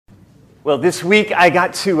Well, this week I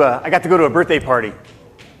got to go to a birthday party,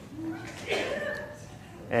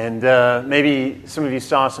 and maybe some of you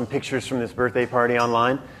saw some pictures from this birthday party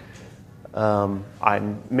online. I'm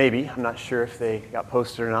not sure if they got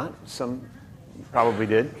posted or not. Some probably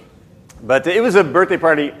did, but it was a birthday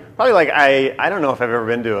party. Probably like I don't know if I've ever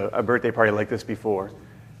been to a birthday party like this before.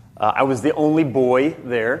 I was the only boy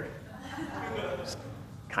there. It's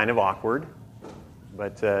kind of awkward,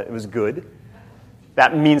 but it was good.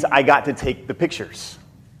 That means I got to take the pictures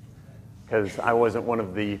because I wasn't one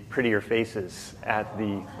of the prettier faces at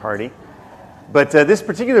the party. But this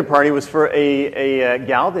particular party was for a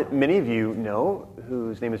gal that many of you know,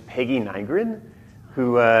 whose name is Peggy Nygren,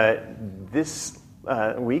 who this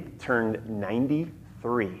week turned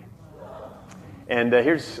 93. And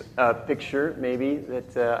here's a picture maybe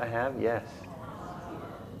that I have. Yes.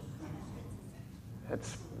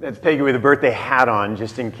 That's Peggy with a birthday hat on,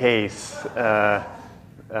 just in case.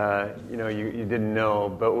 You didn't know,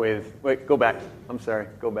 but go back. I'm sorry,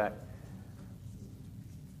 go back.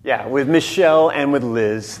 Yeah, with Michelle and with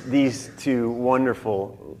Liz, these two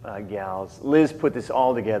wonderful gals. Liz put this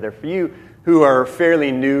all together. For you who are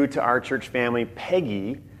fairly new to our church family,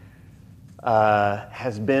 Peggy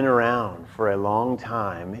has been around for a long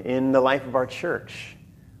time in the life of our church.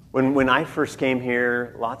 When I first came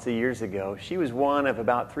here lots of years ago, she was one of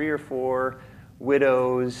about 3 or 4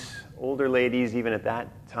 widows, older ladies even at that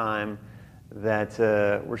time, that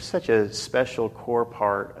were such a special core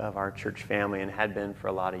part of our church family and had been for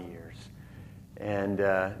a lot of years. And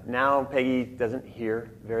now Peggy doesn't hear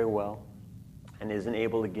very well and isn't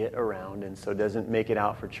able to get around, and so doesn't make it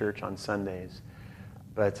out for church on Sundays.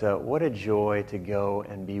 But what a joy to go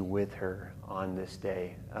and be with her on this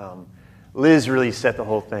day. Liz really set the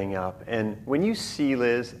whole thing up. And when you see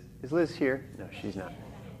Liz, is Liz here? No, she's not.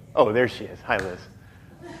 Oh, there she is. Hi, Liz.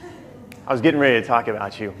 I was getting ready to talk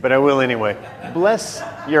about you, but I will anyway. Bless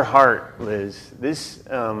your heart, Liz. This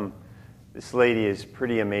lady is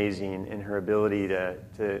pretty amazing in her ability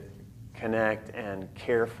to connect and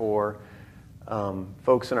care for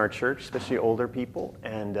folks in our church, especially older people.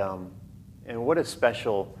 And what a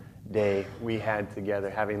special day we had together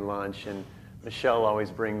having lunch. And Michelle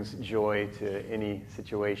always brings joy to any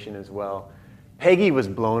situation as well. Peggy was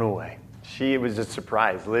blown away. It was a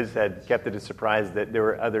surprise. Liz had kept it a surprise that there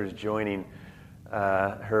were others joining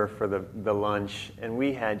her for the lunch, and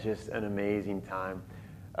we had just an amazing time.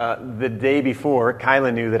 The day before,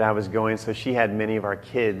 Kyla knew that I was going, so she had many of our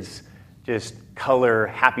kids just color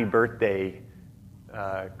happy birthday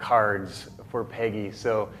cards for Peggy.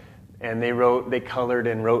 And they colored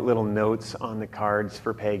and wrote little notes on the cards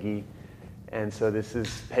for Peggy. And so this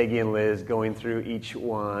is Peggy and Liz going through each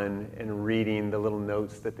one and reading the little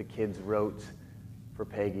notes that the kids wrote for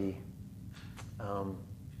Peggy.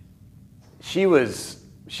 She was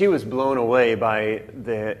blown away by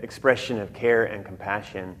the expression of care and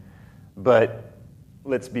compassion. But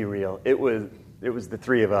let's be real, it was the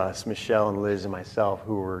three of us, Michelle and Liz and myself,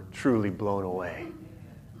 who were truly blown away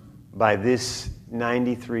by this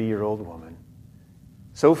 93-year-old woman.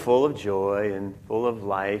 So full of joy and full of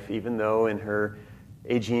life, even though in her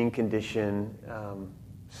aging condition,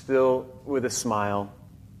 still with a smile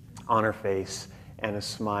on her face and a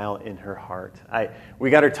smile in her heart. We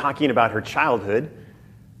got her talking about her childhood.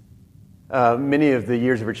 Many of the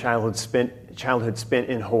years of her childhood spent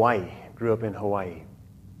in Hawaii. Grew up in Hawaii.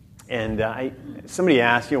 And somebody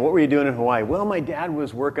asked, what were you doing in Hawaii? Well, my dad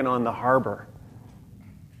was working on the harbor.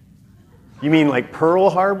 You mean like Pearl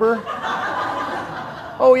Harbor?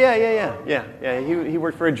 Oh, yeah. He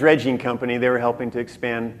worked for a dredging company. They were helping to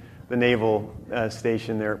expand the naval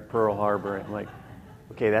station there at Pearl Harbor. And like,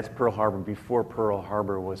 okay, that's Pearl Harbor before Pearl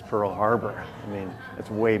Harbor was Pearl Harbor. I mean,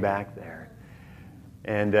 that's way back there.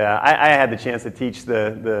 And I had the chance to teach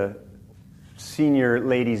the senior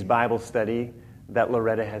ladies Bible study that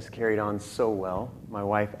Loretta has carried on so well, my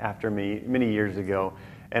wife after me, many years ago.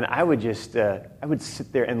 And I would sit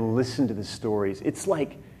there and listen to the stories. It's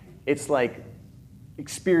like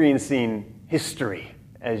experiencing history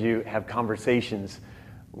as you have conversations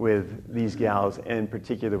with these gals, and in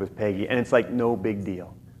particular with Peggy, and it's like no big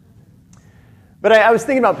deal. But I was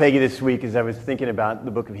thinking about Peggy this week as I was thinking about the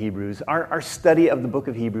book of Hebrews. Our study of the book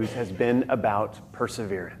of Hebrews has been about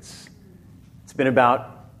perseverance. It's been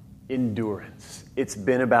about endurance. It's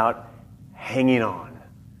been about hanging on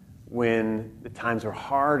when the times were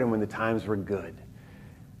hard and when the times were good.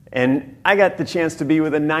 And I got the chance to be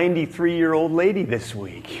with a 93-year-old lady this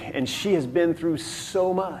week, and she has been through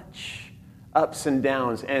so much, ups and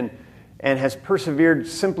downs, and has persevered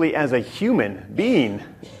simply as a human being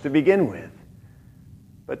to begin with.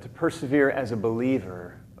 But to persevere as a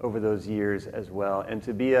believer over those years as well. And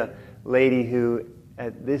to be a lady who,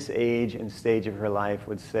 at this age and stage of her life,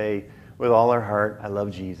 would say with all her heart, I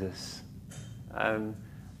love Jesus. I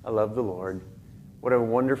love the Lord. What a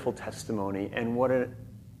wonderful testimony, and what an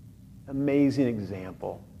amazing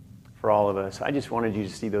example for all of us. I just wanted you to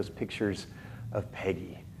see those pictures of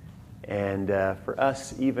Peggy. And for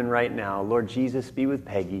us, even right now, Lord Jesus, be with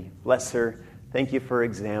Peggy. Bless her. Thank you for her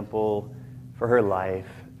example, for her life,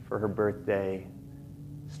 for her birthday.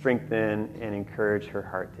 Strengthen and encourage her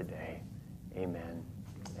heart today. Amen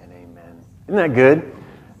and amen. Isn't that good?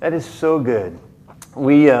 That is so good.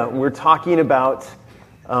 We're talking about,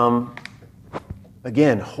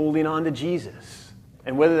 again, holding on to Jesus.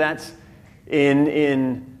 And whether that's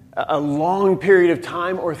in a long period of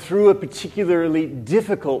time or through a particularly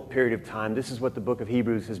difficult period of time, this is what the book of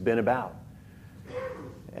Hebrews has been about.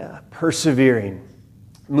 Persevering,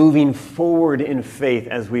 moving forward in faith,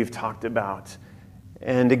 as we've talked about.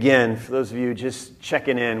 And again, for those of you just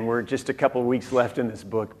checking in, we're just a couple of weeks left in this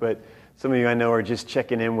book, but some of you I know are just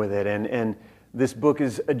checking in with it. And this book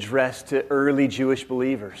is addressed to early Jewish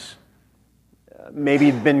believers. Maybe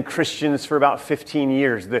been Christians for about 15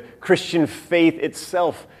 years. The Christian faith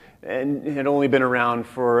itself had only been around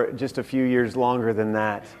for just a few years longer than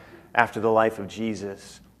that after the life of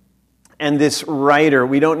Jesus. And this writer,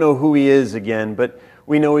 we don't know who he is again, but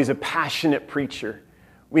we know he's a passionate preacher.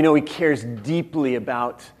 We know he cares deeply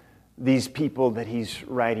about these people that he's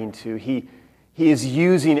writing to. He is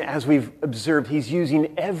using, as we've observed, he's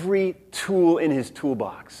using every tool in his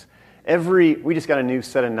toolbox. We just got a new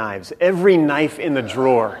set of knives. Every knife in the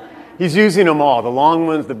drawer. He's using them all. The long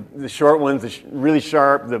ones, the short ones, the really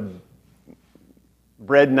sharp, the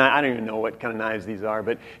bread knife. I don't even know what kind of knives these are,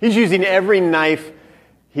 but he's using every knife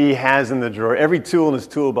he has in the drawer, every tool in his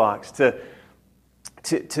toolbox to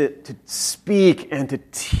speak and to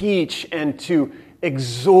teach and to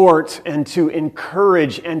exhort and to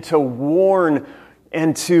encourage and to warn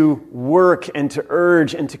and to work and to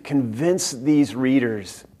urge and to convince these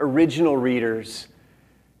readers, original readers,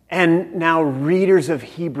 and now readers of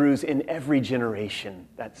Hebrews in every generation.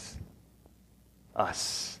 That's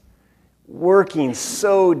us. Working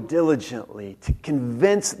so diligently to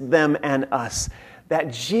convince them and us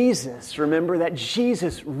that Jesus, remember, that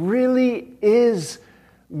Jesus really is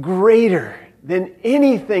greater than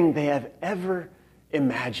anything they have ever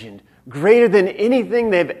imagined, greater than anything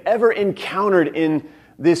they've ever encountered in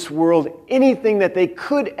this world, anything that they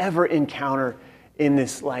could ever encounter in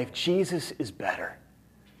this life. Jesus is better.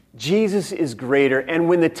 Jesus is greater. And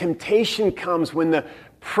when the temptation comes, when the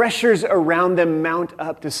pressures around them mount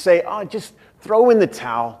up to say, just throw in the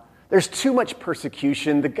towel. There's too much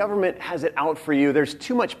persecution. The government has it out for you. There's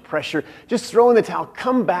too much pressure. Just throw in the towel.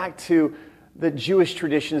 Come back to the Jewish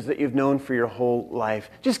traditions that you've known for your whole life.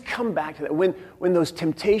 Just come back to that. When those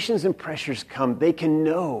temptations and pressures come, they can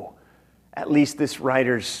know, at least this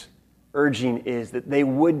writer's urging is that they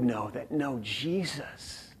would know that, no,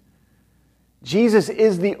 Jesus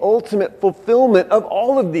is the ultimate fulfillment of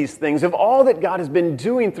all of these things, of all that God has been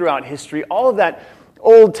doing throughout history. All of that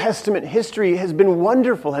Old Testament history has been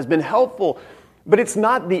wonderful, has been helpful, but it's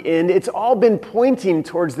not the end. It's all been pointing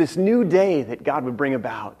towards this new day that God would bring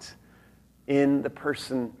about in the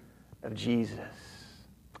person of Jesus.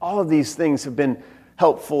 All of these things have been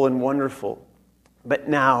helpful and wonderful, but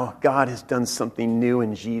now God has done something new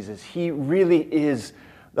in Jesus. He really is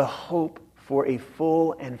the hope for a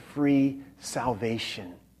full and free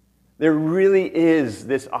salvation. There really is,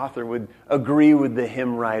 this author would agree with the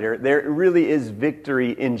hymn writer, there really is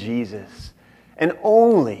victory in Jesus, and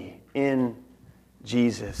only in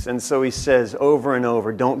Jesus. And so he says over and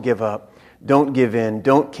over, don't give up. Don't give in.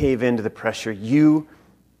 Don't cave into the pressure. You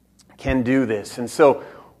can do this. And so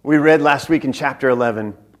we read last week in chapter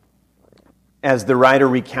 11, as the writer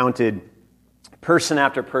recounted person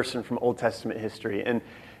after person from Old Testament history. And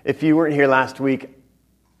if you weren't here last week,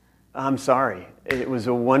 I'm sorry. It was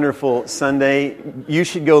a wonderful Sunday. You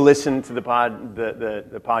should go listen to the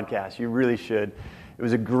podcast. You really should. It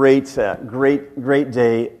was a great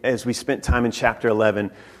day as we spent time in chapter 11.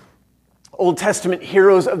 Old Testament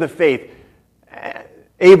heroes of the faith.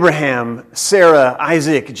 Abraham, Sarah,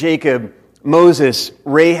 Isaac, Jacob, Moses,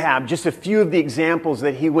 Rahab, just a few of the examples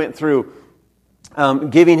that he went through,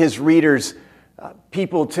 giving his readers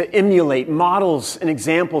people to emulate, models and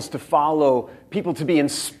examples to follow, people to be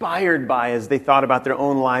inspired by as they thought about their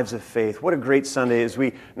own lives of faith. What a great Sunday as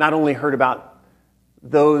we not only heard about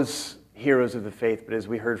those heroes of the faith, but as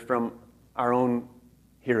we heard from our own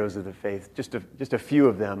heroes of the faith, just a few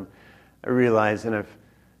of them. I realize, and I've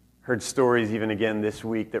heard stories even again this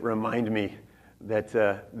week that remind me that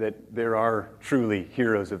there are truly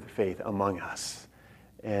heroes of the faith among us.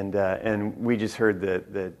 And we just heard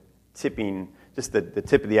the tipping, just the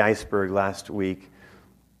tip of the iceberg last week.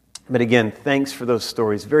 But again, thanks for those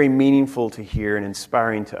stories. Very meaningful to hear and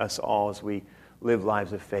inspiring to us all as we live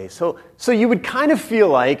lives of faith. So you would kind of feel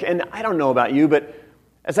like, and I don't know about you, but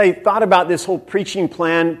as I thought about this whole preaching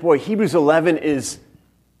plan, boy, Hebrews 11 is,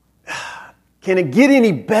 can it get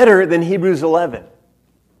any better than Hebrews 11?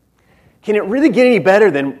 Can it really get any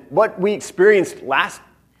better than what we experienced last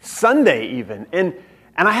Sunday even? And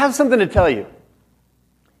I have something to tell you.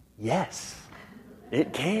 Yes,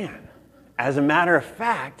 it can. As a matter of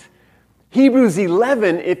fact, Hebrews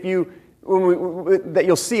 11, that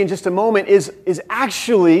you'll see in just a moment, is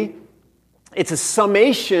actually, it's a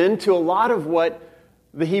summation to a lot of what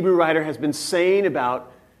the Hebrew writer has been saying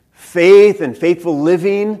about faith and faithful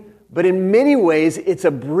living, but in many ways, it's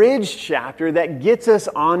a bridge chapter that gets us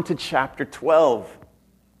on to chapter 12.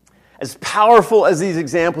 As powerful as these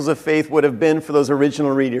examples of faith would have been for those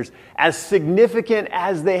original readers, as significant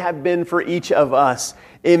as they have been for each of us,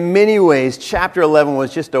 in many ways, chapter 11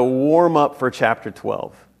 was just a warm-up for chapter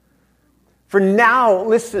 12. For now,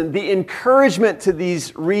 listen, the encouragement to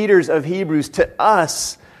these readers of Hebrews, to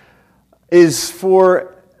us, is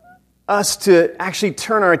for us to actually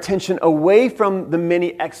turn our attention away from the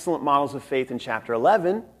many excellent models of faith in chapter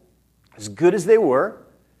 11, as good as they were,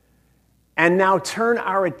 and now turn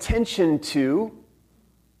our attention to,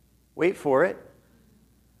 wait for it,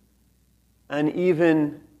 an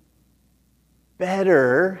even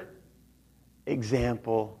better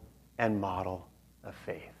example and model of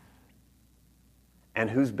faith. And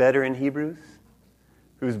who's better in Hebrews?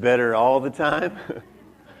 Who's better all the time?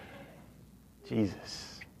 Jesus.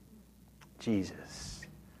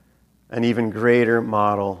 An even greater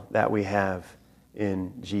model that we have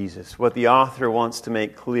in Jesus. What the author wants to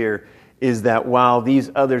make clear is that while these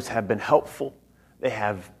others have been helpful, they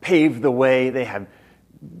have paved the way, they have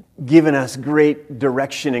given us great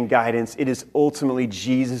direction and guidance, it is ultimately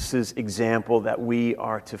Jesus' example that we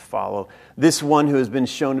are to follow. This one who has been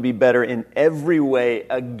shown to be better in every way,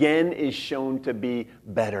 again is shown to be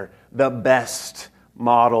better, the best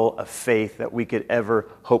model of faith that we could ever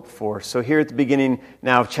hope for. So here at the beginning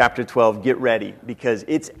now of chapter 12, get ready, because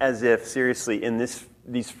it's as if, seriously, in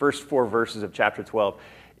these first 4 verses of chapter 12,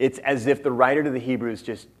 it's as if the writer to the Hebrews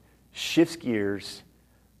just shifts gears,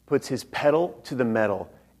 puts his pedal to the metal,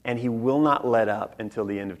 and he will not let up until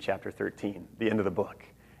the end of chapter 13, the end of the book.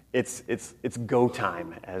 It's go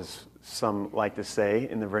time, as some like to say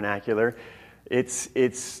in the vernacular. It's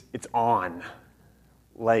on,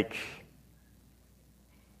 like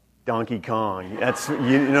Donkey Kong. That's,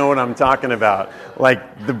 you know what I'm talking about.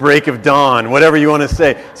 Like the break of dawn, whatever you want to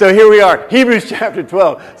say. So here we are, Hebrews chapter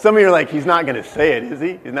 12. Some of you are like, he's not going to say it, is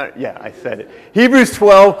he? He's not. Yeah, I said it. Hebrews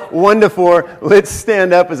 12, 1-4. Let's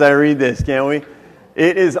stand up as I read this, can't we?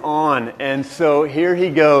 It is on. And so here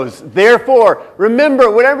he goes. Therefore,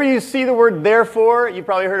 remember, whenever you see the word therefore, you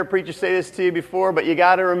probably heard a preacher say this to you before, but you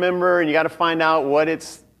got to remember and you got to find out what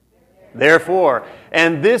it's there for.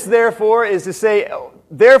 And this therefore is to say,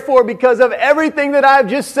 therefore, because of everything that I've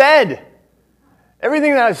just said,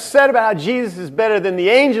 everything that I've said about how Jesus is better than the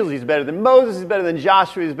angels, he's better than Moses, he's better than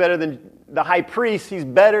Joshua, he's better than the high priest, he's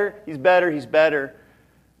better.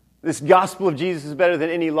 This gospel of Jesus is better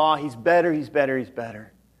than any law, he's better.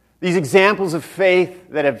 These examples of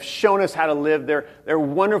faith that have shown us how to live, they're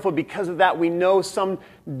wonderful. Because of that, we know some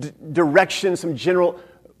direction, some general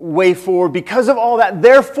way forward. Because of all that,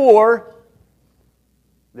 therefore,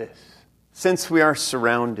 this. Since we are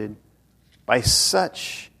surrounded by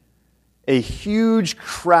such a huge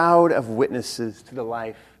crowd of witnesses to the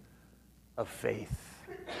life of faith,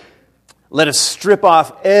 let us strip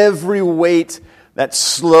off every weight that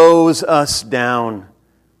slows us down,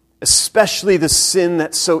 especially the sin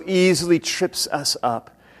that so easily trips us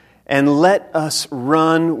up, and let us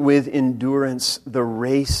run with endurance the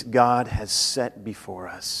race God has set before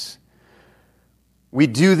us. We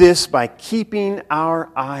do this by keeping our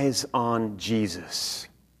eyes on Jesus,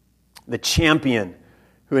 the champion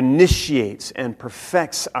who initiates and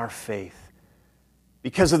perfects our faith.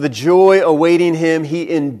 Because of the joy awaiting him, he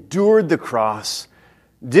endured the cross,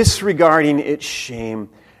 disregarding its shame,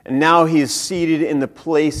 and now he is seated in the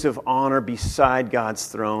place of honor beside God's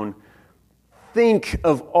throne. Think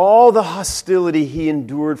of all the hostility he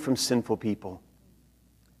endured from sinful people.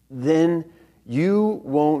 Then you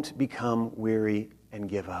won't become weary and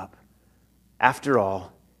give up. After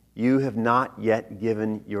all, you have not yet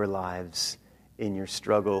given your lives in your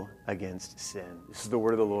struggle against sin. This is the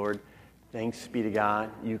word of the Lord. Thanks be to God.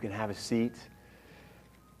 You can have a seat.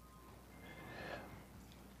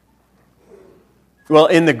 Well,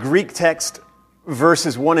 in the Greek text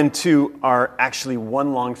verses 1 and 2 are actually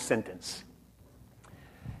one long sentence.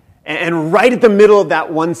 And right at the middle of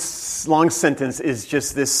that one long sentence is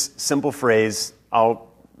just this simple phrase.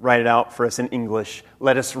 I'll write it out for us in English.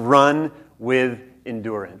 Let us run with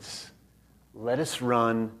endurance. Let us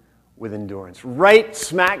run with endurance. Right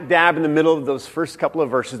smack dab in the middle of those first couple of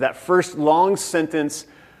verses, that first long sentence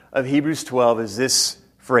of Hebrews 12 is this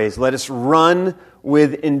phrase. Let us run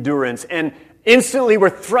with endurance. And instantly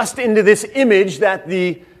we're thrust into this image that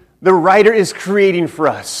the writer is creating for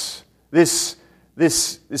us. This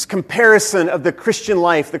comparison of the Christian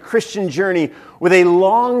life, the Christian journey, with a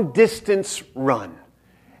long-distance run.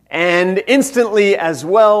 And instantly as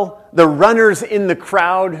well, the runners in the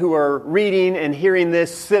crowd who are reading and hearing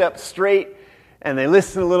this sit up straight, and they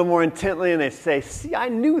listen a little more intently, and they say, see, I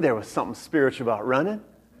knew there was something spiritual about running.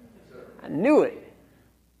 I knew it.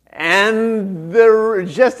 And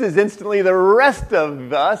just as instantly, the rest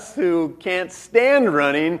of us who can't stand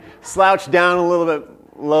running slouch down a little bit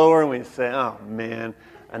lower, and we say, oh man,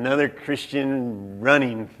 another Christian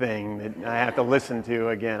running thing that I have to listen to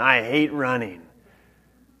again. I hate running.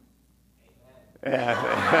 Yeah.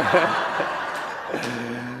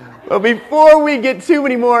 But before we get too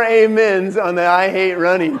many more amens on the I hate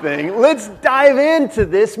running thing, let's dive into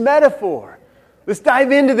this metaphor. Let's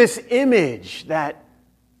dive into this image that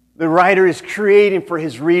the writer is creating for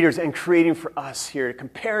his readers and creating for us here,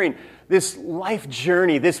 comparing this life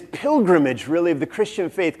journey, this pilgrimage, really, of the Christian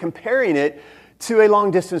faith, comparing it to a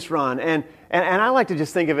long-distance run. And I like to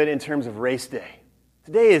just think of it in terms of race day.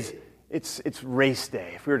 Today it's race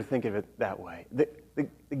day, if we were to think of it that way.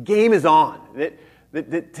 The game is on.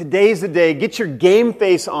 Today's the day. Get your game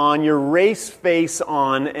face on, your race face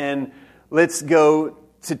on, and let's go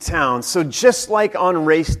to town. So just like on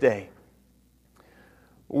race day,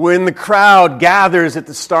 when the crowd gathers at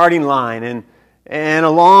the starting line and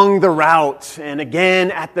along the route, and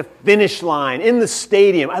again at the finish line, in the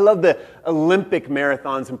stadium. I love the Olympic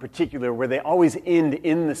marathons in particular, where they always end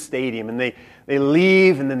in the stadium, and they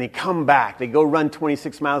leave and then they come back. They go run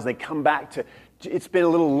 26 miles, they come back to, it's been a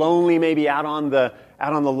little lonely maybe out on the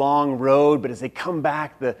long road, but as they come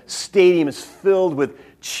back, the stadium is filled with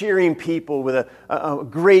cheering people, with a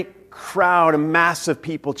great crowd, a mass of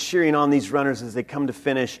people cheering on these runners as they come to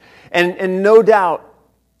finish. And no doubt,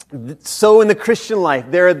 so in the Christian life,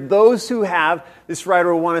 there are those who have, this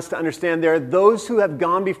writer will want us to understand, there are those who have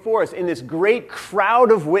gone before us in this great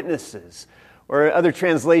crowd of witnesses, or other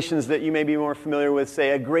translations that you may be more familiar with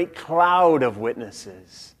say a great cloud of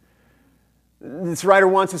witnesses. This writer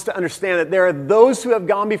wants us to understand that there are those who have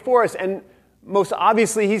gone before us, and most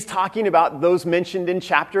obviously he's talking about those mentioned in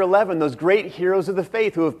chapter 11, those great heroes of the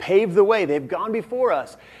faith who have paved the way. They've gone before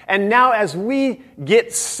us. And now as we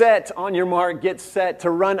get set, on your mark, get set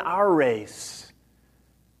to run our race,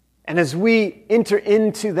 and as we enter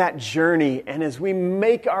into that journey, and as we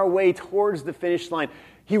make our way towards the finish line,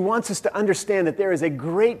 he wants us to understand that there is a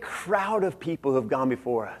great crowd of people who have gone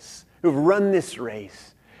before us, who have run this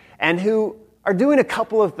race, and who are doing a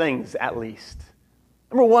couple of things at least.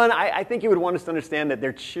 Number one, I think he would want us to understand that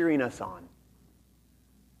they're cheering us on.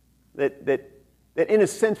 That in a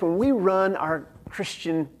sense, when we run our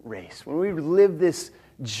Christian race, when we live this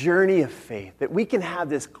journey of faith, that we can have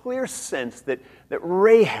this clear sense that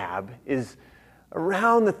Rahab is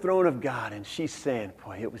around the throne of God, and she's saying,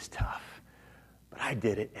 boy, it was tough, but I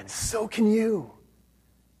did it, and so can you.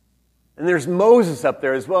 And there's Moses up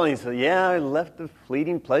there as well, and he said, yeah, I left the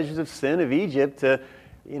fleeting pleasures of sin of Egypt to,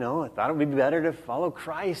 I thought it would be better to follow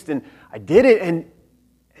Christ, and I did it, and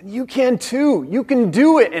you can too. You can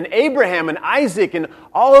do it. And Abraham and Isaac and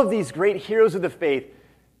all of these great heroes of the faith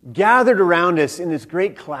gathered around us in this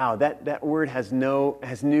great cloud. That word has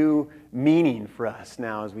new meaning for us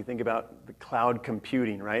now as we think about the cloud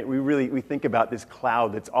computing, right? We think about this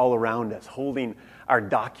cloud that's all around us, holding our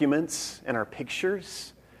documents and our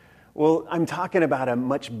pictures. Well, I'm talking about a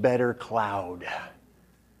much better cloud.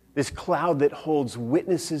 This cloud that holds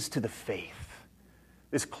witnesses to the faith.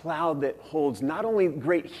 This cloud that holds not only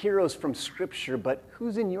great heroes from Scripture, but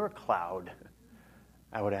who's in your cloud?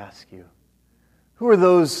 I would ask you. Who are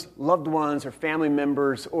those loved ones or family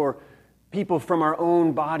members or people from our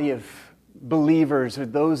own body of believers, or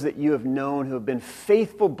those that you have known who have been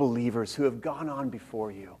faithful believers who have gone on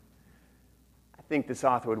before you? I think this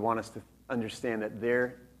author would want us to understand that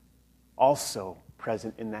they're also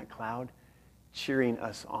present in that cloud, cheering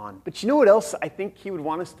us on. But you know what else I think he would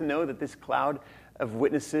want us to know that this cloud of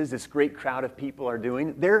witnesses, this great crowd of people are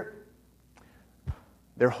doing? They're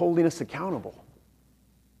holding us accountable.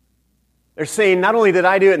 They're saying, not only did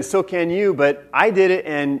I do it and so can you, but I did it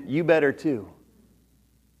and you better too.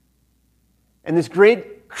 And this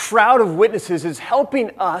great crowd of witnesses is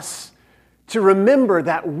helping us to remember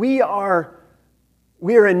that we are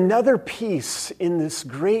another piece in this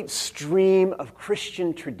great stream of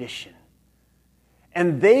Christian tradition.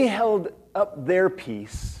 And they held up their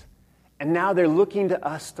piece, and now they're looking to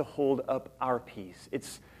us to hold up our piece.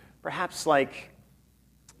 It's perhaps like,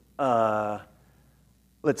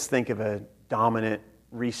 let's think of a dominant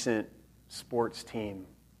recent sports team.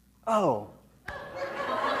 Oh.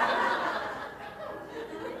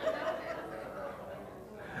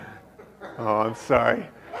 Oh, I'm sorry.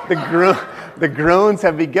 The groans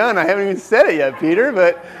have begun. I haven't even said it yet, Peter,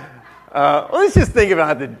 but let's just think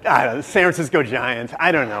about the San Francisco Giants.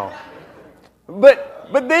 I don't know.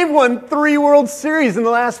 But they've won 3 World Series in the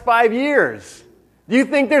last 5 years. Do you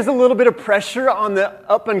think there's a little bit of pressure on the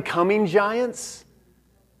up-and-coming Giants?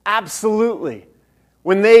 Absolutely.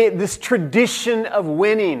 This tradition of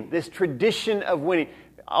winning,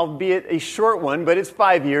 albeit a short one, but it's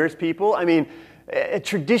 5 years, people. I mean, a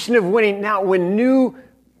tradition of winning. Now, when new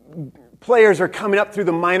players are coming up through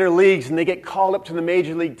the minor leagues and they get called up to the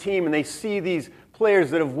major league team and they see these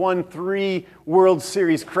players that have won 3 World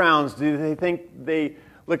Series crowns, do they think they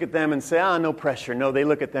look at them and say, no pressure? No, they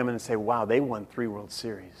look at them and say, wow, they won 3 World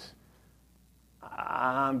Series.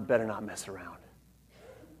 I better not mess around.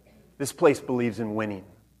 This place believes in winning.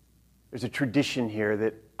 There's a tradition here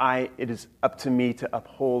that it is up to me to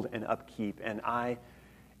uphold and upkeep, and I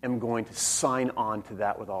am going to sign on to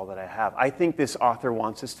that with all that I have. I think this author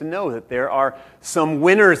wants us to know that there are some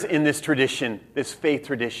winners in this tradition, this faith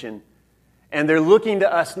tradition, and they're looking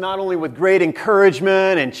to us not only with great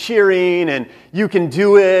encouragement and cheering and you can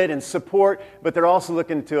do it and support, but they're also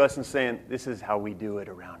looking to us and saying, this is how we do it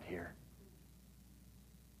around here.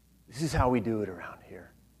 This is how we do it around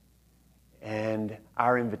here. And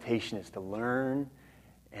our invitation is to learn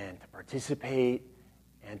and to participate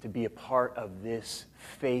and to be a part of this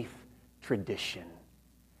faith tradition.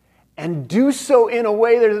 And do so in a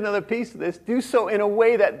way, there's another piece of this, do so in a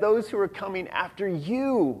way that those who are coming after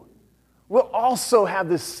you will also have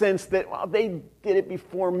this sense that, well, they did it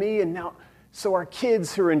before me, and now, so our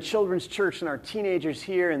kids who are in children's church and our teenagers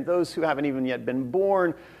here and those who haven't even yet been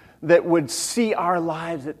born that would see our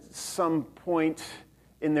lives at some point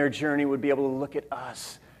in their journey would be able to look at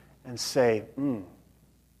us and say,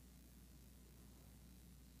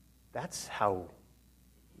 that's how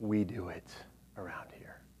we do it around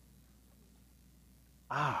here.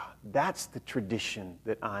 That's the tradition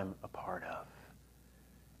that I'm a part of.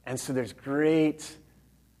 And so there's great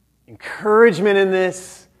encouragement in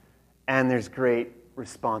this, and there's great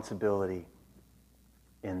responsibility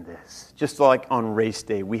in this. Just like on race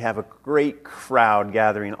day, we have a great crowd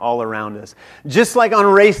gathering all around us. Just like on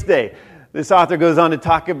race day, this author goes on to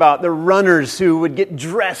talk about the runners who would get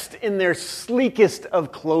dressed in their sleekest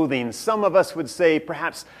of clothing. Some of us would say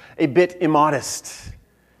perhaps a bit immodest,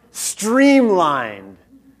 streamlined,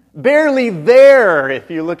 barely there if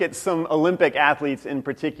you look at some Olympic athletes in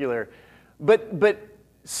particular. But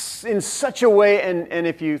in such a way, and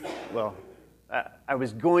if you, I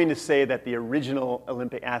was going to say that the original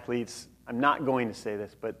Olympic athletes, I'm not going to say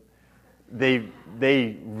this, but they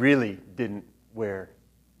really didn't wear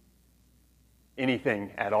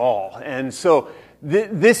anything at all. And so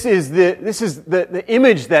this is the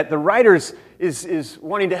image that the writers is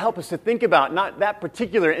wanting to help us to think about, not that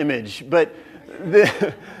particular image, but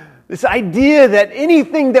this idea that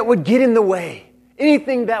anything that would get in the way,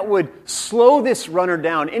 anything that would slow this runner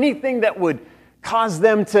down, anything that would cause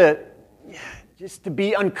them to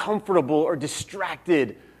be uncomfortable or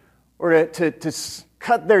distracted or to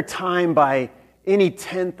cut their time by any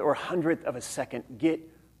 10th or 100th of a second, get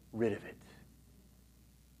rid of it.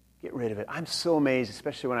 Get rid of it. I'm so amazed,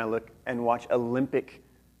 especially when I look and watch Olympic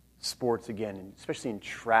sports again, and especially in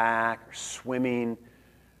track or swimming,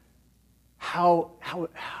 how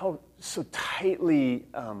so tightly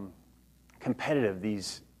competitive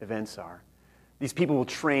these events are. These people will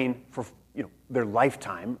train for their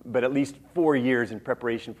lifetime, but at least 4 years in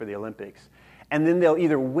preparation for the Olympics. And then they'll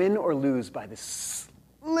either win or lose by the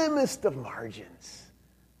slimmest of margins.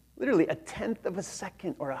 Literally a 10th of a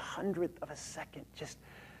second or 100th of a second. Just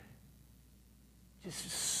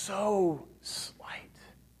so slight.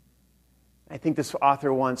 I think this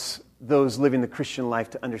author wants those living the Christian life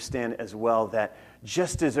to understand as well that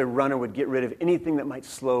just as a runner would get rid of anything that might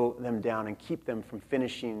slow them down and keep them from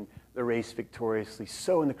finishing the race victoriously,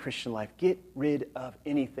 so in the Christian life, get rid of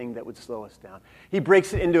anything that would slow us down. He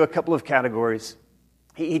breaks it into a couple of categories.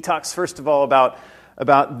 He talks first of all about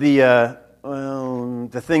the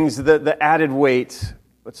things, the added weight.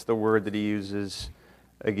 What's the word that he uses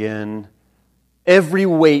again? Every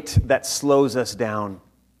weight that slows us down.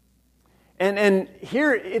 And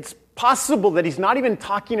here it's possible that he's not even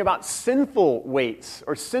talking about sinful weights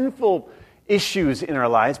or sinful issues in our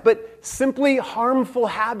lives, but simply harmful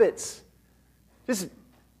habits. Just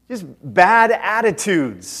bad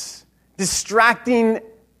attitudes, distracting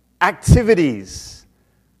activities,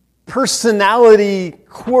 personality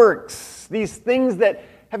quirks, these things that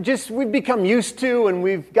we've become used to, and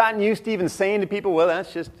we've gotten used to even saying to people, well,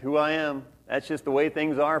 that's just who I am. That's just the way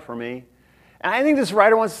things are for me. And I think this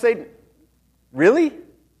writer wants to say, really?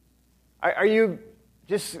 Are you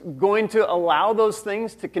just going to allow those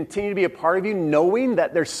things to continue to be a part of you, knowing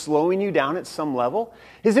that they're slowing you down at some level?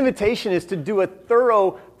 His invitation is to do a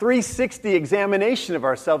thorough 360 examination of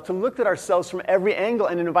ourselves, to look at ourselves from every angle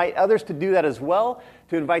and invite others to do that as well,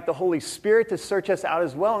 to invite the Holy Spirit to search us out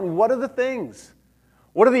as well. And what are the things?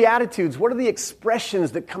 What are the attitudes? What are the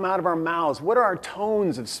expressions that come out of our mouths? What are our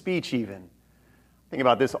tones of speech even? I think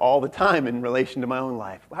about this all the time in relation to my own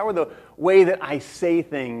life. How are the way that I say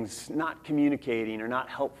things not communicating or not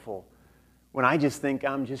helpful when I just think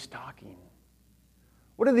I'm just talking?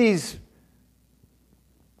 What are these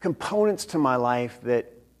components to my life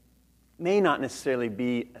that may not necessarily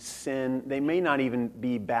be a sin? They may not even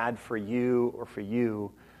be bad for you or for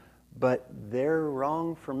you, but they're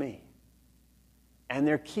wrong for me. And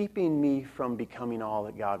they're keeping me from becoming all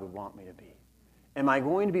that God would want me to be. Am I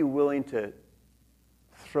going to be willing to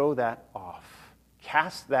throw that off?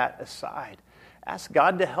 Cast that aside. Ask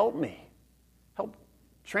God to help me. Help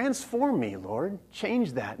transform me, Lord.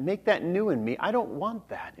 Change that. Make that new in me. I don't want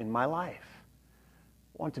that in my life.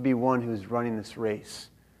 I want to be one who's running this race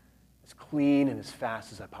as clean and as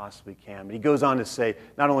fast as I possibly can. But he goes on to say,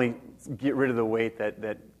 not only get rid of the weight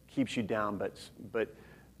that keeps you down, but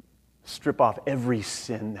strip off every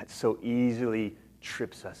sin that so easily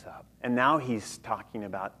trips us up. And now he's talking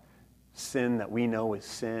about sin that we know is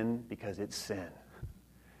sin because it's sin.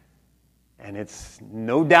 And it's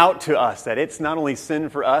no doubt to us that it's not only sin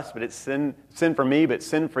for us, but it's sin for me, but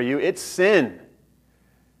sin for you. It's sin.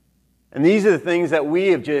 And these are the things that we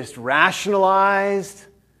have just rationalized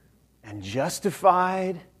and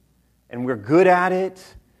justified, and we're good at it.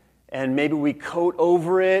 And maybe we coat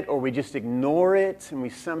over it, or we just ignore it, and we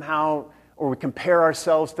compare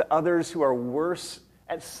ourselves to others who are worse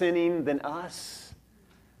at sinning than us.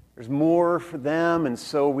 There's more for them, and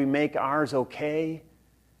so we make ours okay.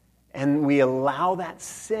 And we allow that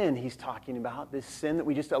sin he's talking about, this sin that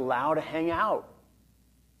we just allow to hang out.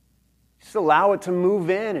 Just allow it to move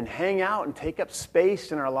in and hang out and take up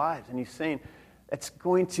space in our lives. And he's saying that's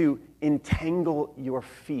going to entangle your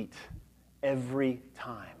feet every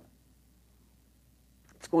time.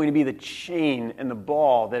 It's going to be the chain and the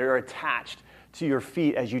ball that are attached to your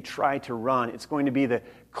feet as you try to run. It's going to be the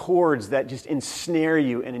cords that just ensnare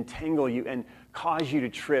you and entangle you and cause you to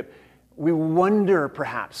trip. We wonder,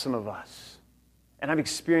 perhaps, some of us, and I've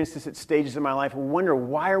experienced this at stages in my life, we wonder,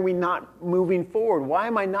 why are we not moving forward? Why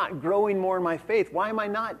am I not growing more in my faith? Why am I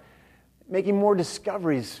not making more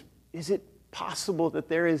discoveries? Is it possible that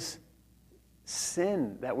there is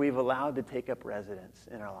sin that we've allowed to take up residence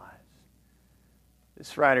in our lives?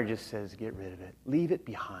 This writer just says, get rid of it. Leave it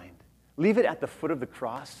behind. Leave it at the foot of the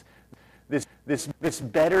cross. This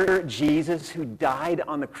better Jesus who died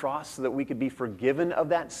on the cross so that we could be forgiven of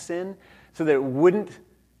that sin, so that it wouldn't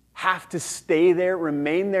have to stay there,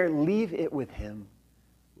 remain there. Leave it with him.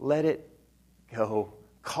 Let it go.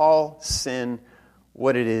 Call sin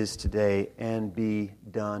what it is today and be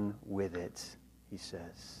done with it, he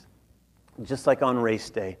says. Just like on race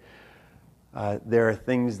day, there are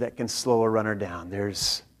things that can slow a runner down.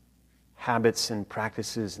 There's habits and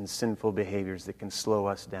practices and sinful behaviors that can slow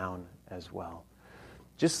us down as well.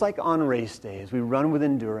 Just like on race day, as we run with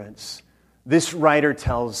endurance, this writer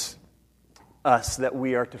tells us that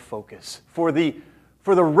we are to focus. For the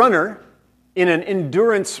runner, in an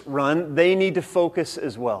endurance run, they need to focus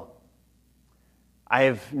as well. I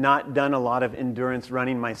have not done a lot of endurance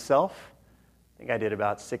running myself. I think I did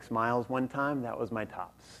about 6 miles one time. That was my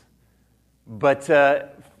tops. But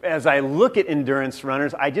as I look at endurance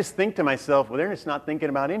runners, I just think to myself, well, they're just not thinking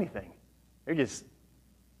about anything. They're just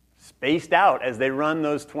spaced out as they run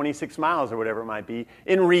those 26 miles or whatever it might be.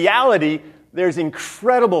 In reality, there's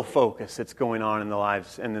incredible focus that's going on in the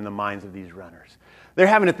lives and in the minds of these runners. They're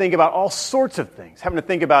having to think about all sorts of things, having to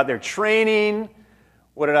think about their training,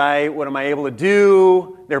 what am I able to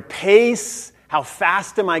do, their pace, how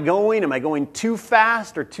fast am I going? Am I going too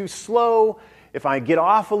fast or too slow? If I get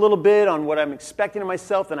off a little bit on what I'm expecting of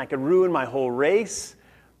myself, then I could ruin my whole race.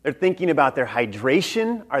 They're thinking about their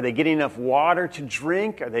hydration. Are they getting enough water to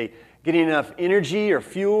drink? Are they getting enough energy or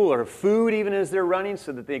fuel or food even as they're running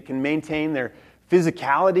so that they can maintain their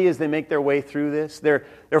physicality as they make their way through this. They're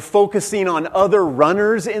focusing on other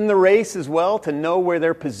runners in the race as well to know where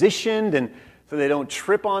they're positioned, and so they don't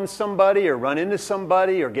trip on somebody or run into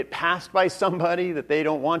somebody or get passed by somebody that they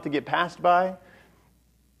don't want to get passed by.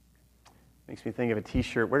 Makes me think of a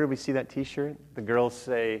t-shirt. Where did we see that t-shirt? The girls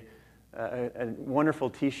say, a wonderful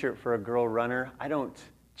t-shirt for a girl runner. I don't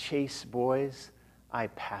chase boys, I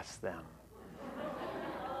pass them.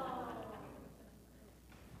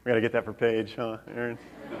 We got to get that for Paige, huh, Aaron?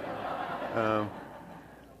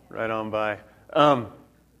 Right on by.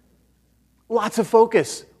 Lots of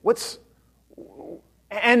focus.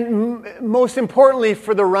 And most importantly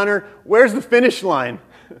for the runner, where's the finish line?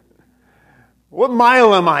 What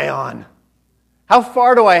mile am I on? How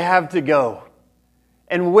far do I have to go?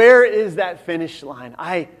 And where is that finish line?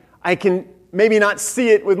 I can maybe not see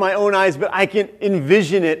it with my own eyes, but I can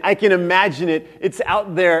envision it. I can imagine it. It's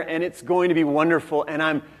out there, and it's going to be wonderful, and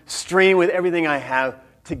I'm straining with everything I have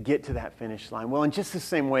to get to that finish line. Well, in just the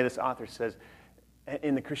same way this author says,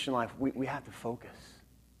 in the Christian life, we have to focus.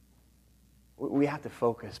 We have to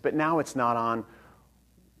focus. But now it's not on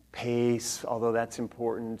pace, although that's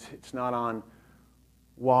important. It's not on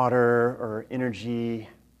water or energy.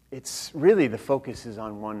 It's really the focus is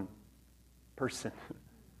on one person.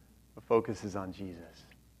 The focus is on Jesus.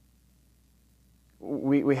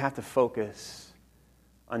 We have to focus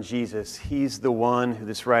on Jesus. He's the one who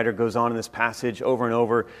this writer goes on in this passage over and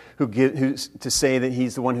over to say that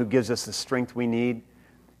he's the one who gives us the strength we need.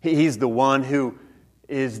 He's the one who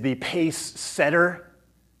is the pace setter.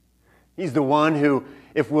 He's the one who,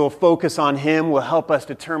 if we'll focus on him, will help us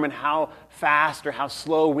determine how fast or how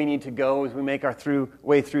slow we need to go as we make our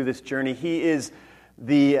way through this journey. He is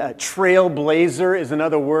the trailblazer, is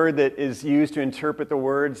another word that is used to interpret the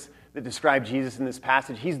words that describe Jesus in this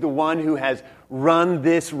passage. He's the one who has run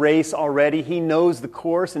this race already. He knows the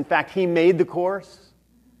course. In fact, he made the course.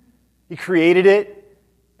 He created it.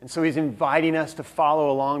 And so he's inviting us to follow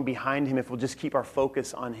along behind him if we'll just keep our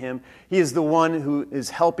focus on him. He is the one who is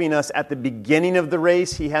helping us at the beginning of the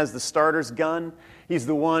race. He has the starter's gun. He's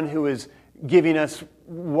the one who is giving us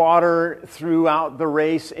water throughout the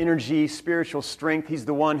race, energy, spiritual strength. He's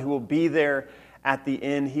the one who will be there at the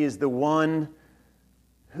end. He is the one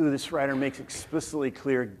who, this writer makes explicitly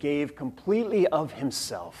clear, gave completely of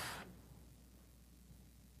himself.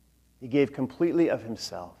 He gave completely of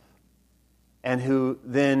himself. And who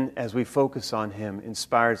then, as we focus on him,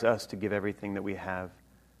 inspires us to give everything that we have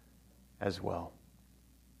as well.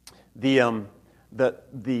 The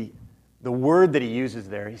word that he uses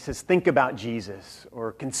there, he says, think about Jesus,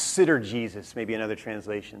 or consider Jesus, maybe in other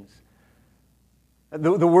translations.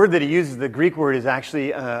 The word that he uses, the Greek word, is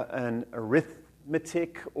actually an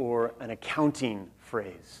arithmetic or an accounting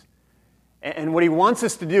phrase. And what he wants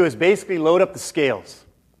us to do is basically load up the scales.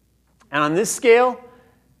 And on this scale,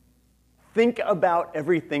 think about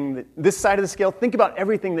everything this side of the scale, think about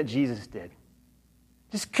everything that Jesus did.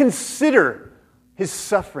 Just consider his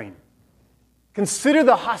suffering. Consider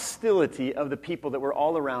the hostility of the people that were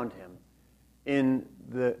all around him in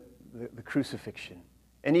the crucifixion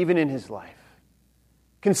and even in his life.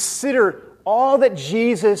 Consider all that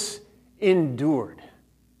Jesus endured,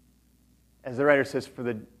 as the writer says, for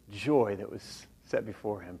the joy that was set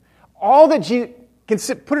before him. All that Jesus...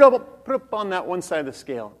 Put it up on that one side of the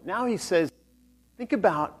scale. Now he says, think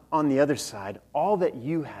about on the other side all that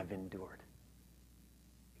you have endured.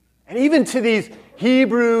 And even to these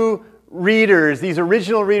Hebrew readers, these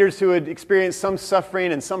original readers who had experienced some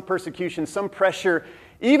suffering and some persecution, some pressure,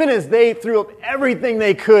 even as they threw up everything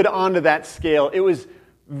they could onto that scale, it was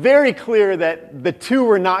very clear that the two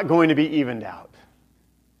were not going to be evened out.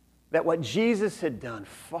 That what Jesus had done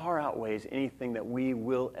far outweighs anything that we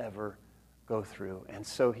will ever go through. And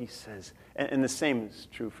so he says, and the same is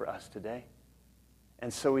true for us today.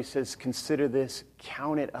 And so he says, consider this,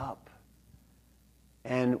 count it up.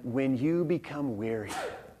 And when you become weary,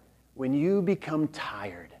 when you become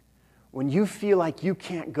tired, when you feel like you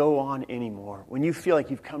can't go on anymore, when you feel like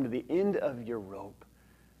you've come to the end of your rope,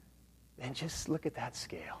 then just look at that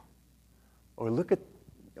scale. Or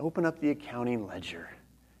open up the accounting ledger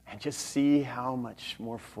and just see how much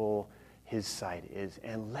more full his side is,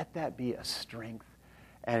 and let that be a strength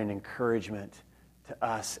and an encouragement to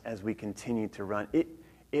us as we continue to run.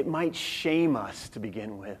 It might shame us to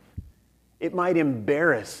begin with. It might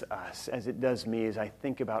embarrass us, as it does me, as I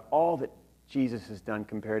think about all that Jesus has done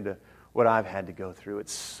compared to what I've had to go through.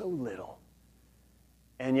 It's so little.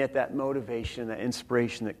 And yet that motivation, that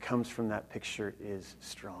inspiration that comes from that picture is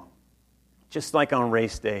strong. Just like on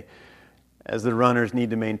race day, as the runners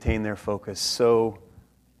need to maintain their focus, so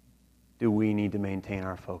do we need to maintain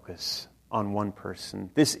our focus on one person.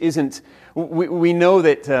 This isn't, we know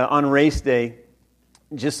that on race day,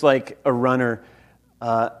 just like a runner,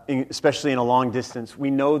 especially in a long distance, we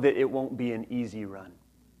know that it won't be an easy run.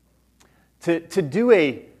 To do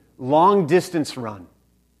a long distance run,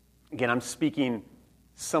 again, I'm speaking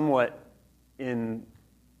somewhat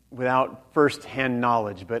without first-hand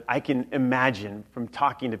knowledge, but I can imagine from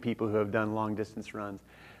talking to people who have done long distance runs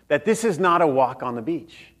that this is not a walk on the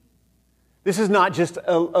beach. This is not just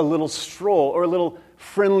a little stroll or a little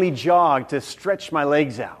friendly jog to stretch my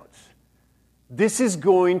legs out. This is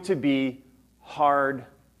going to be hard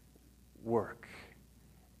work.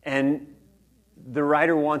 And the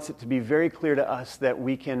writer wants it to be very clear to us that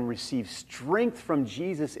we can receive strength from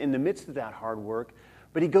Jesus in the midst of that hard work.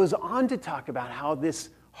 But he goes on to talk about how this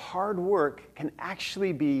hard work can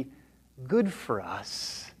actually be good for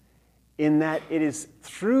us in that it is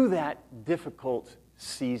through that difficult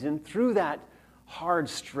season, through that hard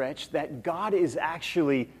stretch, that God is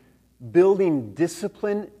actually building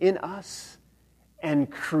discipline in us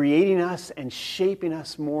and creating us and shaping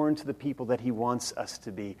us more into the people that he wants us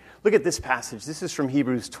to be. Look at this passage. This is from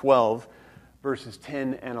Hebrews 12, verses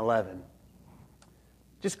 10 and 11.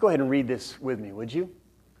 Just go ahead and read this with me, would you?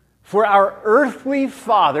 For our earthly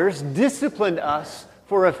fathers disciplined us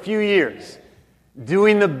for a few years,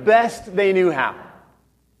 doing the best they knew how.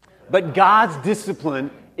 But God's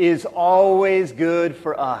discipline is always good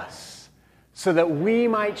for us, so that we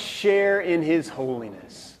might share in his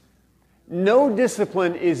holiness. No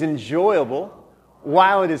discipline is enjoyable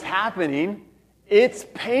while it is happening. It's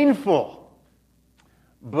painful.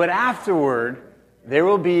 But afterward, there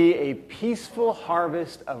will be a peaceful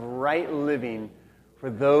harvest of right living for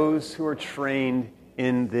those who are trained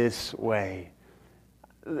in this way.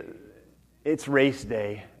 It's race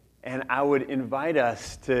day, and I would invite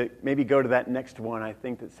us to maybe go to that next one, I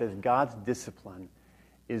think, that says God's discipline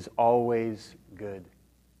is always good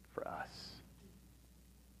for us.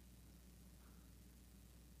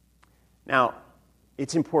 Now,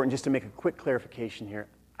 it's important just to make a quick clarification here.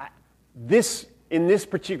 In this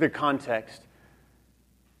particular context,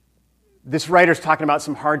 this writer's talking about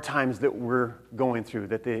some hard times that we're going through,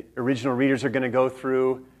 that the original readers are going to go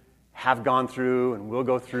through, have gone through, and will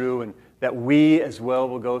go through, and that we as well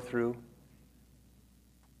will go through.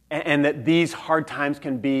 And that these hard times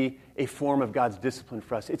can be a form of God's discipline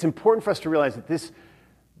for us. It's important for us to realize that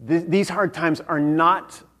these hard times are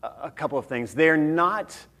not a couple of things. They are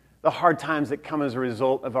not the hard times that come as a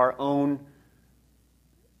result of our own,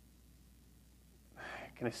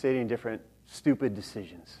 can I say it any different, stupid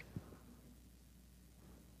decisions.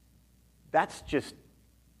 That's just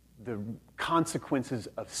the consequences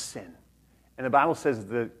of sin. And the Bible says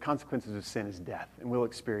the consequences of sin is death, and we'll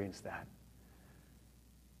experience that.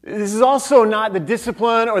 This is also not the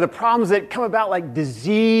discipline or the problems that come about like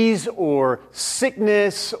disease or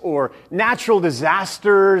sickness or natural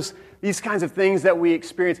disasters, these kinds of things that we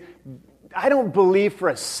experience. I don't believe for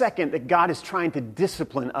a second that God is trying to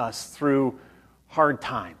discipline us through hard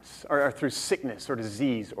times or through sickness or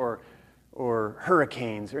disease or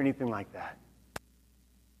hurricanes or anything like that.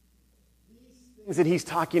 These things that he's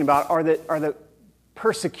talking about are the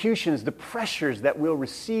persecutions, the pressures that we'll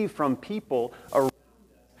receive from people around us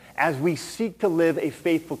as we seek to live a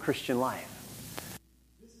faithful Christian life.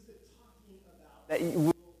 This is the talking about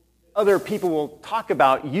that other people will talk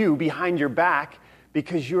about you behind your back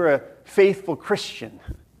because you're a faithful Christian.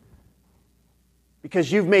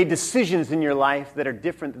 Because you've made decisions in your life that are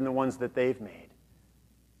different than the ones that they've made.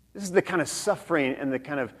 This is the kind of suffering and the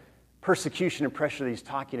kind of persecution and pressure that he's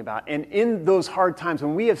talking about. And in those hard times,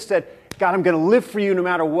 when we have said, God, I'm going to live for you no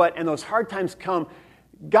matter what, and those hard times come,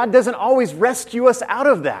 God doesn't always rescue us out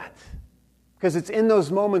of that. Because it's in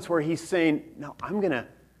those moments where he's saying, no, I'm going to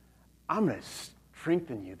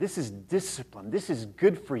strengthen you. This is discipline. This is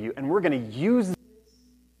good for you. And we're going to use this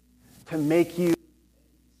to make you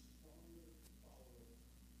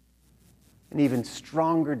an even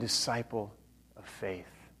stronger disciple of faith,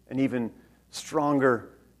 an even stronger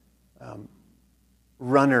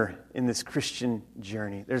runner in this Christian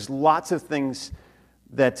journey. There's lots of things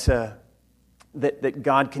that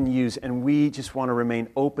God can use, and we just want to remain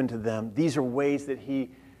open to them. These are ways that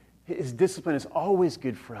his discipline is always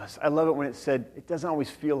good for us. I love it when it said, it doesn't always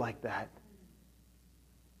feel like that.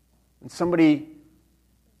 When somebody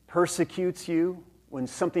persecutes you, when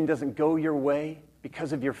something doesn't go your way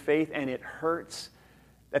because of your faith and it hurts,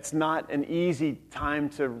 that's not an easy time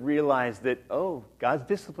to realize that, oh, God's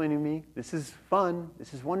disciplining me. This is fun.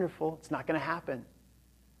 This is wonderful. It's not going to happen.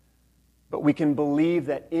 But we can believe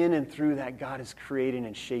that in and through that, God is creating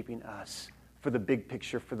and shaping us for the big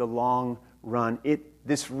picture, for the long run.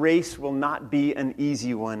 This race will not be an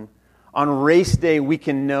easy one. On race day, we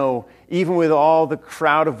can know, even with all the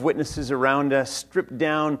crowd of witnesses around us, stripped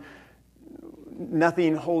down,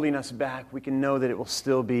 nothing holding us back, we can know that it will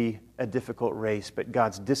still be a difficult race. But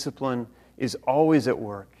God's discipline is always at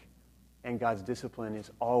work, and God's discipline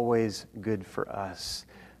is always good for us.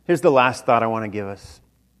 Here's the last thought I want to give us.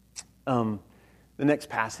 The next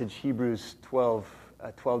passage, Hebrews 12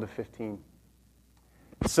 to 15.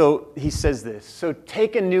 So he says this, so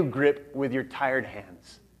take a new grip with your tired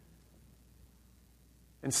hands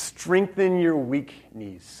and strengthen your weak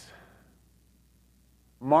knees.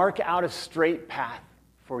 Mark out a straight path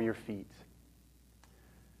for your feet,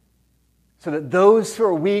 so that those who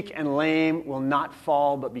are weak and lame will not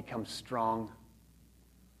fall but become strong.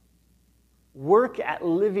 Work at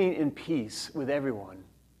living in peace with everyone,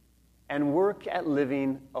 and work at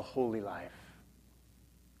living a holy life.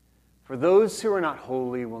 For those who are not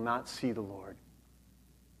holy will not see the Lord.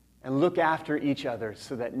 And look after each other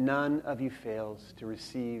so that none of you fails to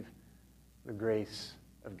receive the grace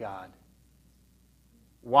of God.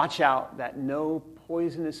 Watch out that no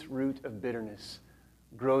poisonous root of bitterness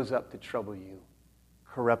grows up to trouble you,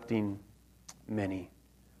 corrupting many.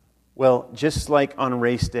 Well, just like on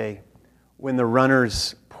race day, when the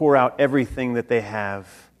runners pour out everything that they have,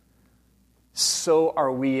 so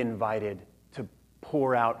are we invited to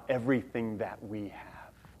pour out everything that we have.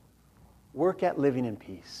 Work at living in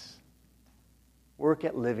peace. Work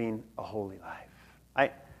at living a holy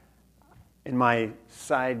life. In my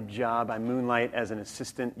side job, I moonlight as an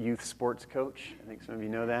assistant youth sports coach. I think some of you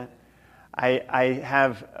know that. I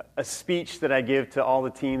have a speech that I give to all the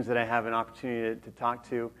teams that I have an opportunity to talk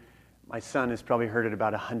to. My son has probably heard it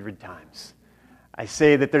about 100 times. I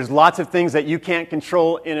say that there's lots of things that you can't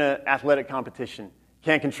control in an athletic competition. You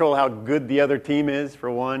can't control how good the other team is, for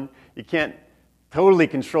one. You can't totally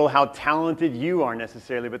control how talented you are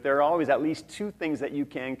necessarily, but there are always at least two things that you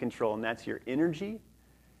can control, and that's your energy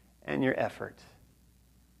and your effort.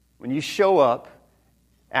 When you show up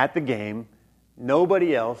at the game,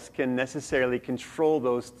 nobody else can necessarily control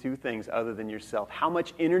those two things other than yourself. How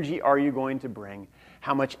much energy are you going to bring?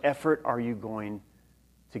 How much effort are you going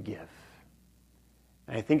to give?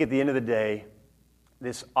 And I think at the end of the day,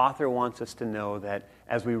 this author wants us to know that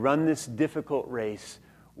as we run this difficult race,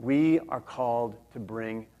 we are called to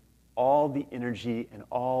bring all the energy and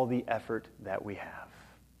all the effort that we have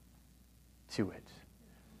to it.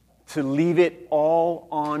 To leave it all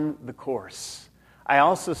on the course. I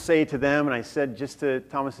also say to them, and I said just to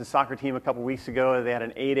Thomas's soccer team a couple weeks ago, they had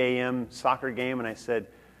an 8 a.m. soccer game, and I said,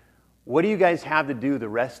 what do you guys have to do the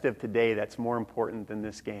rest of today that's more important than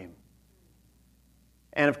this game?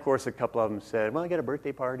 And of course, a couple of them said, well, I got a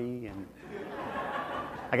birthday party, and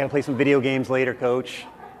I got to play some video games later, Coach.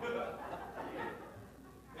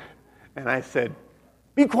 And I said,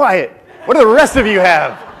 be quiet. What do the rest of you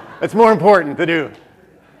have that's more important to do?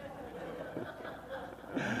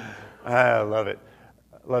 I love it.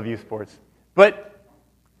 I love youth sports. But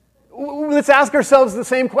let's ask ourselves the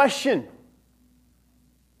same question.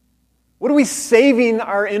 What are we saving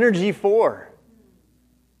our energy for?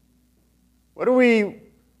 What are we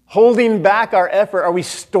holding back our effort? Are we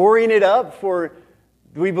storing it up for,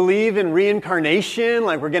 do we believe in reincarnation?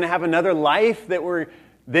 Like we're going to have another life that we're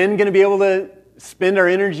then going to be able to spend our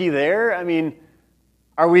energy there? I mean,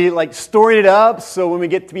 are we like storing it up so when we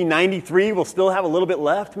get to be 93, we'll still have a little bit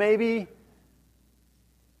left maybe?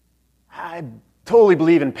 I totally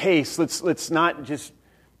believe in pace. Let's not just,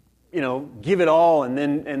 give it all and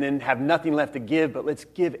then have nothing left to give, but let's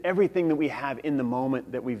give everything that we have in the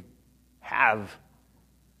moment that we have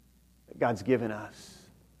that God's given us.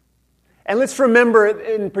 And let's remember,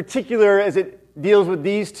 in particular, as it deals with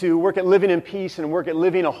these two, work at living in peace and work at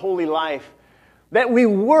living a holy life, that we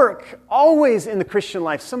work always in the Christian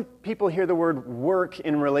life. Some people hear the word work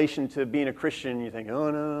in relation to being a Christian, and you think, oh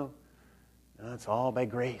no, it's all by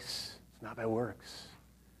grace. It's not by works.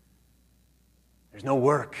 There's no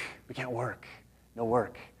work. We can't work. No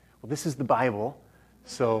work. Well, this is the Bible,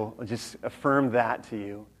 so I'll just affirm that to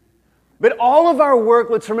you. But all of our work,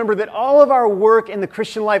 let's remember that all of our work in the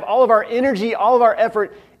Christian life, all of our energy, all of our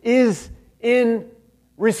effort is in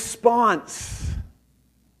response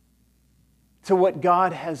to what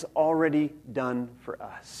God has already done for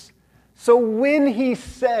us. So when he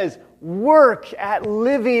says, work at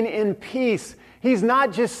living in peace, he's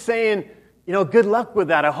not just saying, good luck with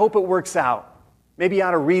that. I hope it works out. Maybe you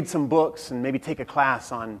ought to read some books and maybe take a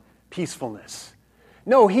class on peacefulness.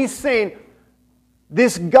 No, he's saying,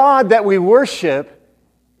 this God that we worship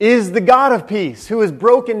is the God of peace, who has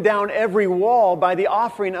broken down every wall by the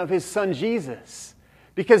offering of his Son Jesus.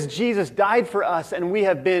 Because Jesus died for us and we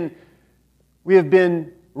have been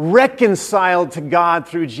reconciled to God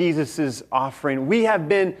through Jesus' offering. We have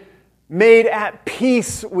been made at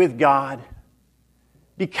peace with God.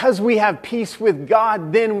 Because we have peace with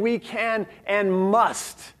God, then we can and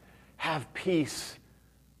must have peace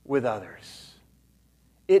with others.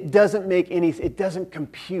 It doesn't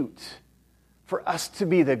compute for us to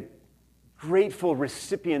be the grateful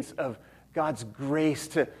recipients of God's grace,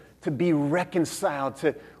 to be reconciled.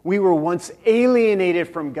 We were once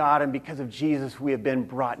alienated from God, and because of Jesus, we have been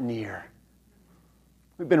brought near.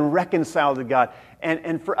 We've been reconciled to God.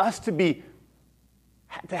 And for us to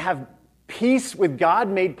have peace with God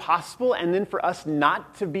made possible, and then for us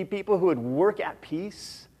not to be people who would work at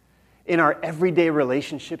peace in our everyday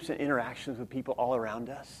relationships and interactions with people all around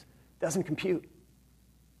us, doesn't compute.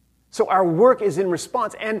 So our work is in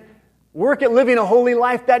response. And work at living a holy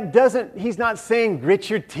life, he's not saying grit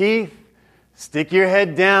your teeth, stick your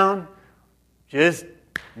head down, just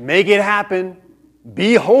make it happen,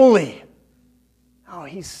 be holy. No,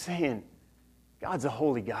 he's saying God's a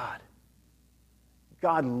holy God.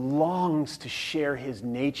 God longs to share his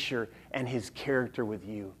nature and his character with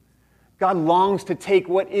you. God longs to take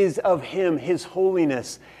what is of him, his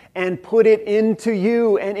holiness, and put it into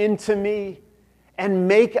you and into me and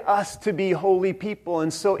make us to be holy people.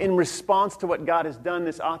 And so in response to what God has done,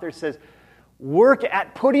 this author says, work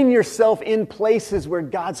at putting yourself in places where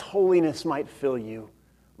God's holiness might fill you,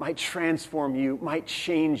 might transform you, might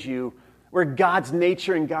change you, where God's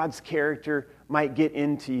nature and God's character might get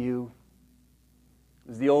into you. It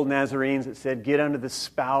was the old Nazarenes that said, get under the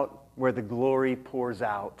spout where the glory pours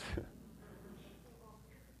out.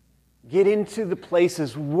 Get into the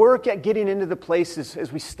places, work at getting into the places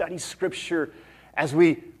as we study Scripture, as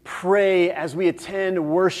we pray, as we attend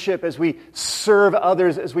worship, as we serve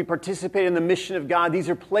others, as we participate in the mission of God. These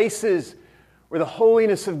are places where the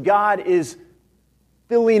holiness of God is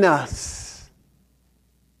filling us.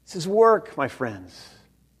 This is work, my friends.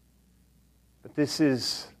 But this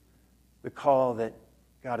is the call that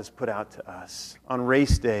God has put out to us. On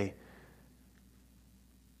race day,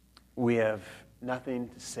 we have nothing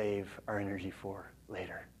to save our energy for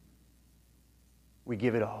later. We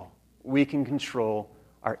give it all. We can control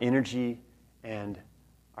our energy and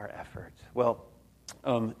our effort. Well,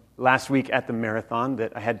 last week at the marathon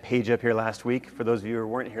that I had Paige up here last week, for those of you who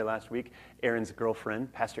weren't here last week,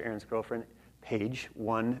 Pastor Aaron's girlfriend, Paige,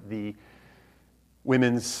 won the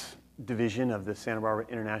women's division of the Santa Barbara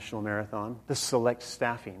International Marathon, the select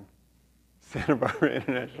staffing Santa Barbara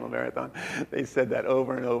International Marathon. They said that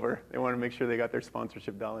over and over. They wanted to make sure they got their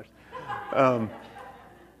sponsorship dollars.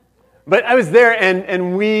 But I was there,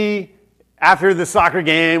 and we, after the soccer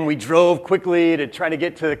game, we drove quickly to try to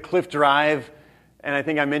get to Cliff Drive. And I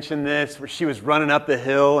think I mentioned this, where she was running up the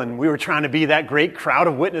hill, and we were trying to be that great crowd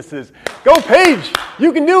of witnesses. Go, Paige!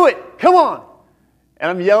 You can do it! Come on! And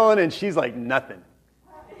I'm yelling, and she's like, nothing.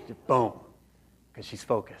 Just boom. Because she's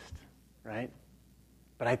focused, right?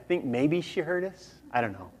 But I think maybe she heard us. I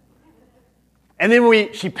don't know. And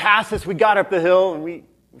then she passed us. We got up the hill, and we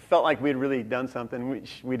felt like we had really done something.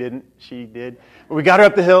 We didn't. She did. But we got her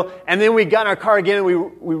up the hill, and then we got in our car again,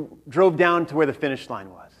 and we drove down to where the finish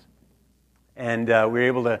line was. And we were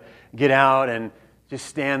able to get out and just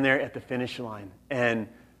stand there at the finish line. And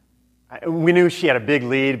we knew she had a big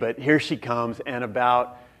lead, but here she comes, and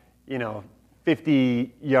about,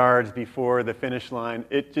 50 yards before the finish line,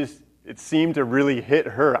 it seemed to really hit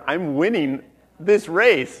her. I'm winning this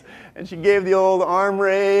race. And she gave the old arm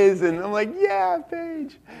raise, and I'm like, yeah,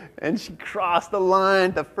 Paige. And she crossed the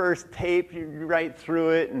line, the first tape, right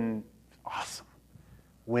through it, and awesome.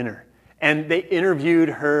 Winner. And they interviewed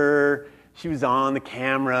her. She was on the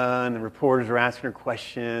camera, and the reporters were asking her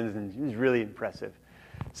questions, and she was really impressive.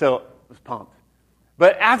 So I was pumped.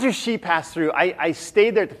 But after she passed through, I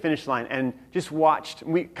stayed there at the finish line and just watched.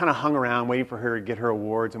 We kind of hung around waiting for her to get her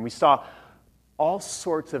awards, and we saw all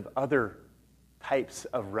sorts of other types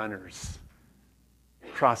of runners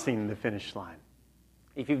crossing the finish line.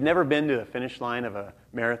 If you've never been to the finish line of a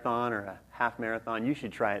marathon or a half marathon, you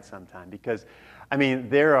should try it sometime, because,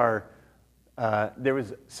 there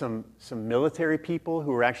was some military people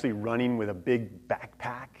who were actually running with a big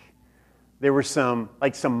backpack. There were some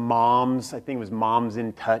moms, I think it was Moms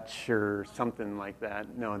in Touch or something like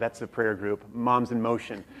that. No, that's the prayer group. Moms in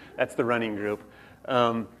Motion, that's the running group.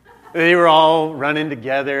 They were all running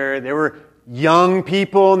together. There were young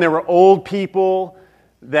people and there were old people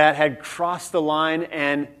that had crossed the line.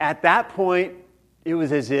 And at that point, it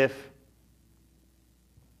was as if,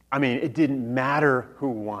 it didn't matter who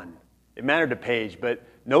won. It mattered to Paige, but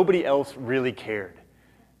nobody else really cared.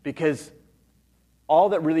 Because all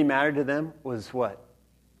that really mattered to them was what?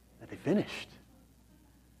 That they finished.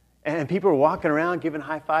 And people are walking around giving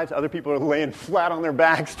high fives. Other people are laying flat on their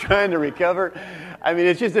backs trying to recover. I mean,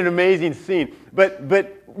 it's just an amazing scene.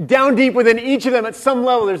 But down deep within each of them, at some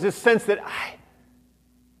level, there's this sense that I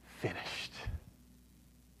finished.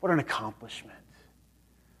 What an accomplishment.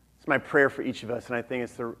 It's my prayer for each of us, and I think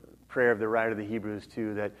it's the prayer of the writer of the Hebrews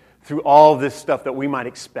too, that through all this stuff that we might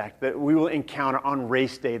expect, that we will encounter on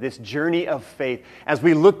race day, this journey of faith, as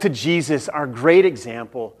we look to Jesus, our great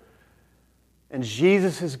example, and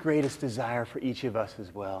Jesus' greatest desire for each of us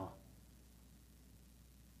as well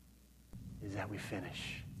is that we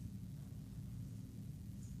finish.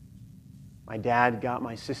 My dad got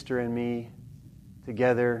my sister and me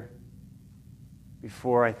together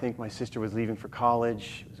before I think my sister was leaving for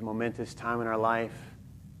college. It was a momentous time in our life.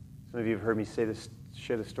 Some of you have heard me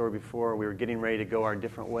share the story before. We were getting ready to go our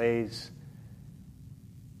different ways.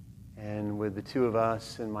 And with the two of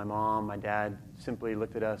us and my mom, my dad simply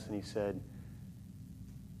looked at us and he said,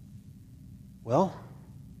 well,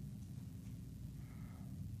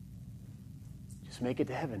 just make it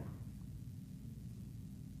to heaven.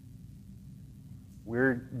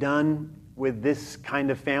 We're done with this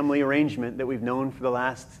kind of family arrangement that we've known for the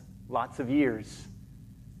last lots of years.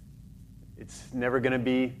 It's never going to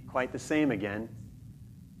be quite the same again.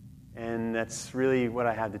 And that's really what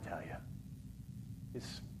I have to tell you.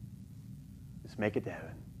 Just make it to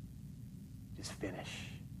heaven. Just finish.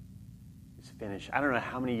 Just finish. I don't know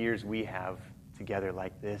how many years we have together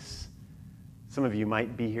like this. Some of you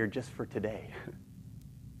might be here just for today.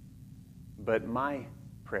 But my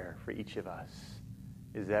prayer for each of us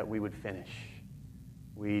is that we would finish.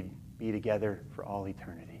 We'd be together for all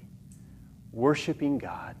eternity, worshiping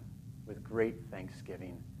God with great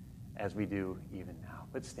thanksgiving as we do even now.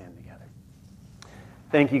 Let's stand together.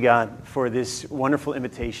 Thank you, God, for this wonderful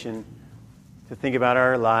invitation to think about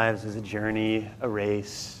our lives as a journey, a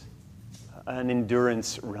race, an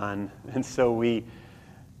endurance run. And so we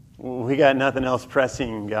got nothing else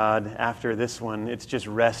pressing, God, after this one. It's just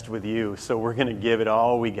rest with you. So we're going to give it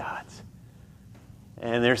all we got.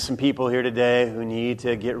 And there's some people here today who need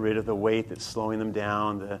to get rid of the weight that's slowing them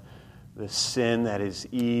down, the sin that is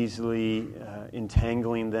easily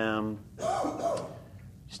entangling them.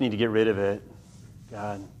 Just need to get rid of it,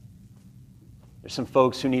 God. There's some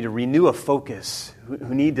folks who need to renew a focus,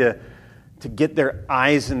 who need to get their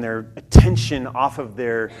eyes and their attention off of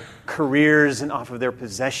their careers and off of their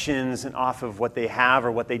possessions and off of what they have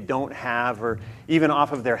or what they don't have, or even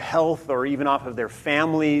off of their health or even off of their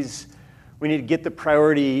families. We need to get the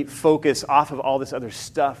priority focus off of all this other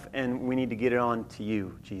stuff, and we need to get it on to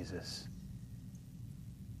you, Jesus.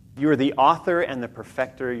 You are the author and the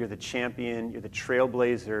perfecter. You're the champion. You're the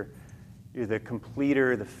trailblazer. You're the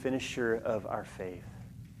completer, the finisher of our faith.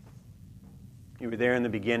 You were there in the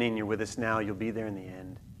beginning. You're with us now. You'll be there in the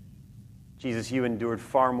end. Jesus, you endured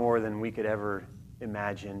far more than we could ever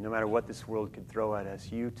imagine. No matter what this world could throw at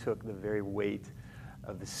us, you took the very weight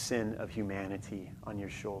of the sin of humanity on your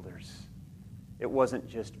shoulders. It wasn't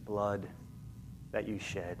just blood that you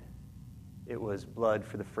shed. It was blood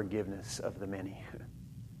for the forgiveness of the many.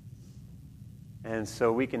 And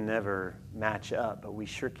so we can never match up, but we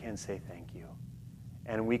sure can say thank you.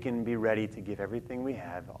 And we can be ready to give everything we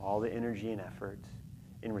have, all the energy and effort,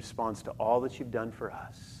 in response to all that you've done for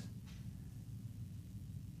us.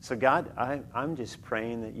 So God, I'm just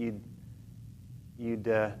praying that you'd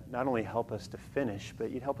not only help us to finish, but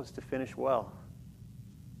you'd help us to finish well.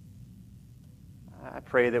 I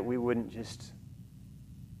pray that we wouldn't just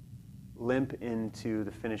limp into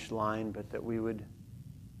the finish line, but that we would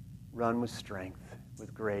run with strength,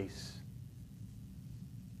 with grace,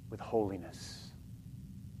 with holiness.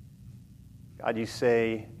 God, you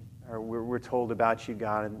say, or we're told about you,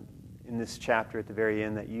 God, in this chapter at the very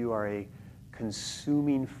end, that you are a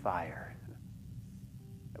consuming fire.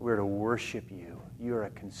 That we're to worship you. You are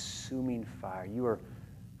a consuming fire. You are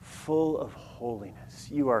full of holiness.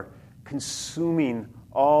 You are consuming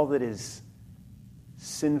all that is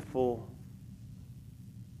sinful,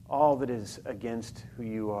 all that is against who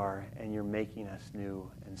you are, and you're making us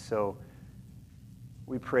new. And so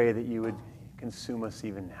we pray that you would consume us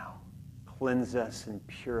even now. Cleanse us and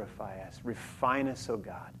purify us. Refine us, O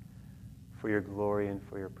God, for your glory and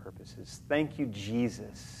for your purposes. Thank you,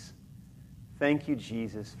 Jesus. Thank you,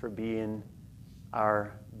 Jesus, for being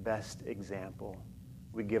our best example.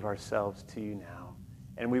 We give ourselves to you now,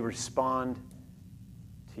 and we respond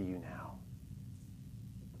to you now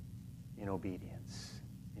in obedience.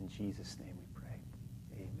 In Jesus' name we pray.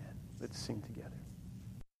 Amen. Let's sing together.